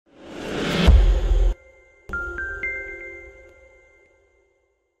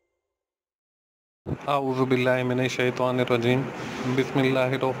आऊज़ुबिल्लाहिमिनश्शैतानिर्रजीम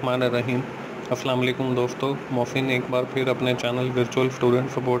बिस्मिल्लाहिर्रहमानिर्रहीम। अस्सलाम वालेकुम दोस्तों, मोहसिन एक बार फिर अपने channel virtual student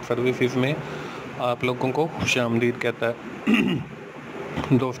support services में आप लोगों को खुशामदीद कहता है।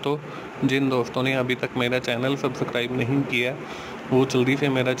 दोस्तों, जिन दोस्तों ने अभी तक मेरा चैनल सब्सक्राइब नहीं किया वो जल्दी से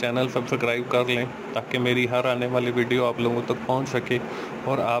मेरा चैनल सब्सक्राइब कर लें ताकि मेरी हर आने वाली वीडियो आप लोगों तक पहुंच सके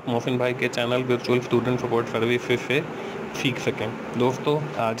और आप मोहसिन भाई के channel virtual student support services से सीख सकें। दोस्तों,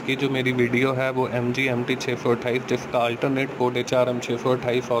 आज की जो मेरी वीडियो है वो MGMT628 जिसका alternate code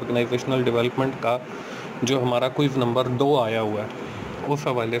HRM628 organisational development का जो हमारा क्विज़ नंबर 2 आया हुआ है उस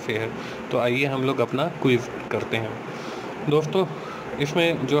हवाले से है। तो आइए हम लोग अपना क्विज़ करते हैं। दोस्तों,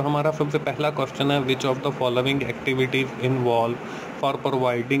 इसमें जो हमारा सबसे पहला क्वेश्चन है, which of the following activities involve for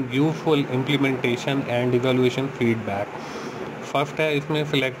providing useful implementation and evaluation feedback. First है इसमें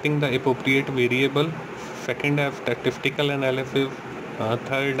selecting the appropriate variable, second है स्टैटिस्टिकल एनालिसिस,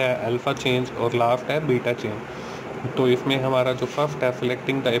 थर्ड है अल्फा चेंज और लास्ट है बीटा चेंज। तो इसमें हमारा जो फर्स्ट है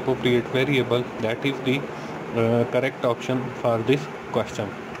selecting the appropriate variable, that is the correct option for this question.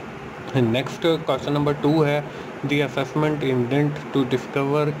 Next question number 2 है the assessment intent to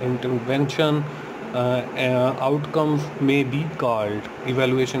discover intervention outcomes में बी कॉल्ड।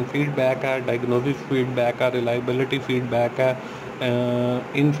 इवैल्यूएशन फीडबैक है, डायग्नोसिस फीडबैक है, reliability feedback है,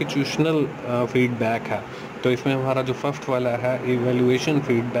 institutional feedback है। तो इसमें हमारा जो फर्स्ट वाला है इवैल्यूएशन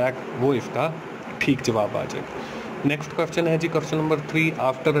फीडबैक, वो इसका ठीक जवाब आ जाएगा। नेक्स्ट क्वेश्चन है जी question number 3,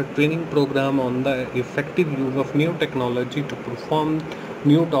 after a training programme on the effective use of new technology to perform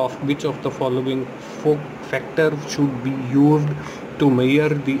note of which of the following factors should be used to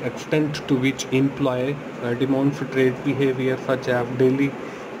measure the extent to which employee demonstrate behavior such as daily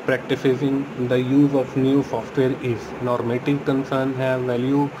practicing the use of new software is। normative concern है,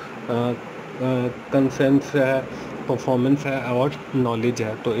 value concerns है, performance है और knowledge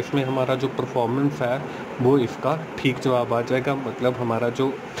है। तो इसमें हमारा जो performance है वो इसका ठीक जवाब आ जाएगा, मतलब हमारा जो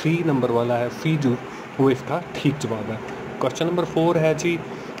 3 नंबर वाला है सी जो वो इसका ठीक जवाब है। क्वेश्चन नंबर 4 है जी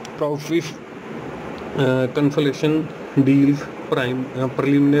process consolation deals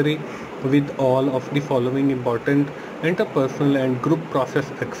preliminary with all of the following important interpersonal and group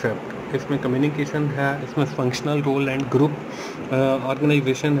process accept. इसमें कम्युनिकेशन है, इसमें functional role and group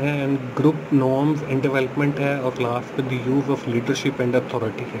organisation है and group norms and development है और last the use of leadership and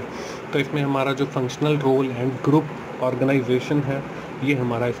authority है। तो इसमें हमारा जो functional role and group organisation है ये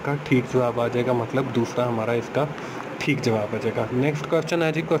हमारा इसका ठीक जवाब आ जाएगा, मतलब दूसरा हमारा इसका ठीक जवाब आ जाएगा। नेक्स्ट क्वेश्चन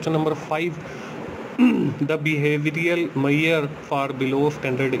है जी question number 5, the behavioural major for below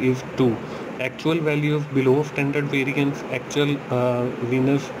standard is 2 actual values below standard variance, actual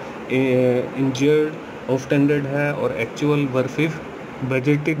Venus injured of standard है और एक्चुअल वर्सेस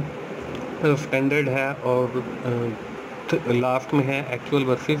बजटेड स्टैंडर्ड है और लास्ट में है एक्चुअल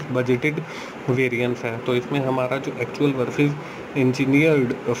वर्सेस बजटेड वेरिएंस है। तो इसमें हमारा जो एक्चुअल वर्सेस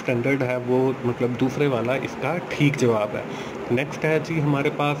इंजीनियर्ड स्टैंडर्ड है वो मतलब दूसरे वाला इसका ठीक जवाब है। नेक्स्ट है जी हमारे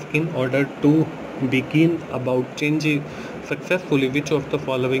पास, in order to begin about changing successfully which of the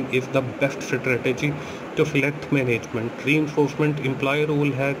following is the best strategy to select management. Reinforcement employ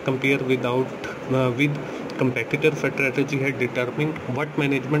rule है, कंपेयर विद कंपेटिटर स्ट्रेटजी है, डिटरमिन व्हाट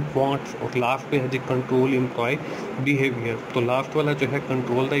मैनेजमेंट वांट्स और लास्ट पे है जी control employ behaviour. तो last वाला जो है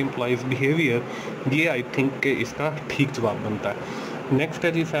control the employees behaviour, ये आई थिंक के इसका ठीक जवाब बनता है। नेक्स्ट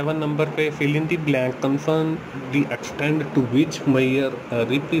है जी 7 नंबर पे, fill in the blank concern the extend to which major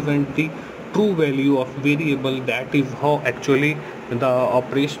represent the true value of variable, that is how actually the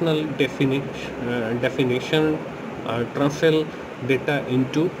operational definition translate data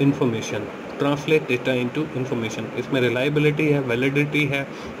into information, translate data into information. इसमें reliability है, validity है,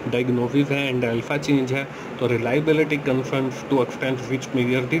 diagnosis है and alpha change है। तो reliability concerns to extend which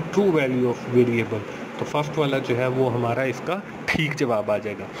measure the true value of variable. तो first वाला जो है वो हमारा इसका ठीक जवाब आ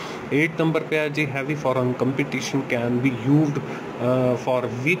जाएगा। 8 नंबर पे है जी heavy foreign competition can be used for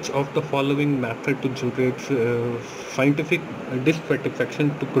which of the following method to generate scientific dissatisfaction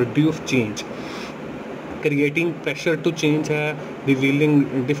to produce change. Creating pressure to change है,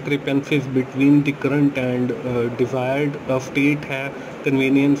 revealing discrepancies between the current and desired state है,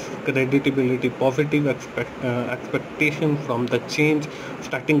 convenience, creditability, positive expectation from the change,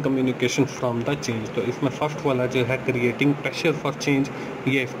 starting communication from the change. तो इसमें first वाला जो है creating pressure for change,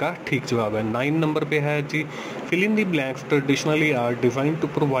 ये इसका ठीक जवाब है। 9 नंबर पे है जी fill in the blanks traditionally are design to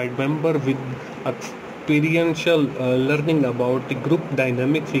provide member with experiential learning about the group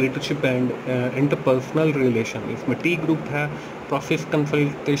dynamics, leadership and interpersonal relation। इसमें टी ग्रुप है, प्रोसेस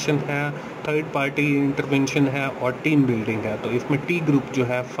कंसल्टेशन है, थर्ड पार्टी इंटरवेंशन है और टीम बिल्डिंग है। तो इसमें टी ग्रुप जो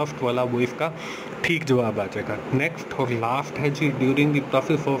है फर्स्ट वाला वो इसका ठीक जवाब आ जाएगा। नेक्स्ट और लास्ट है जी, during the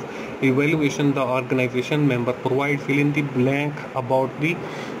process of evaluation the organisation member provide fill in the blank about the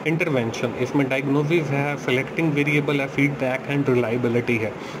intervention. इसमें डायग्नोसिस है, सेलेक्टिंग वेरिएबल है, फीडबैक एंड रिलायबिलिटी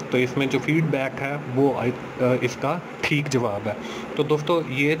है। तो इसमें जो फीडबैक है वो इसका ठीक जवाब है। तो दोस्तों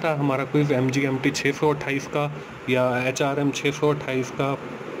ये था हमारा क्विज़ MGMT 628 का या HRM 628 का।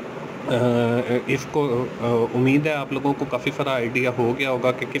 इसको उम्मीद है आप लोगों को काफ़ी सारा आइडिया हो गया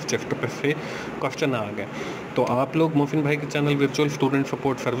होगा कि किस चैप्टर पे से क्वेश्चन आ गए। तो आप लोग मोहसिन भाई के channel virtual student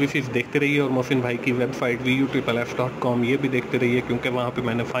support services देखते रहिए और मोहसिन भाई की वेबसाइट VUSSS.com ये भी देखते रहिए, क्योंकि वहाँ पे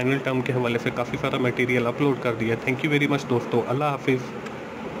मैंने फाइनल टर्म के हवाले से काफ़ी सारा मटेरियल अपलोड कर दिया। थैंक यू वेरी मच दोस्तों, अल्लाह हाफिज़।